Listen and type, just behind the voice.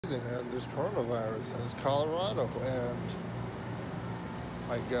season, and there's coronavirus, and it's Colorado, and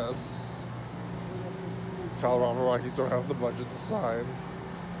I guess Colorado Rockies don't have the budget to sign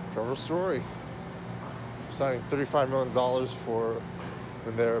Trevor Story. Signing $35 million for,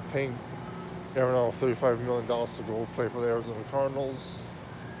 and they're paying Aaron $35 million to go play for the Arizona Cardinals.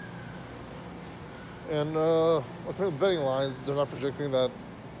 And looking at the betting lines, they're not projecting that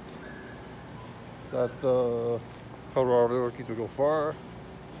the Colorado Rockies would go far.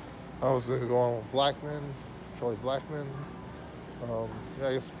 I was going to go on with Charlie Blackmon.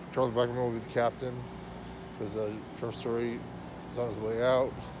 I guess Charlie Blackmon will be the captain because Trevor Story is on his way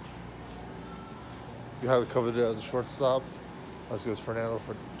out. You have it coveted as a shortstop. Let's go with Fernando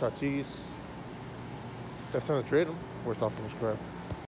Tatis. Next time to trade him. What are your thoughts on this crap?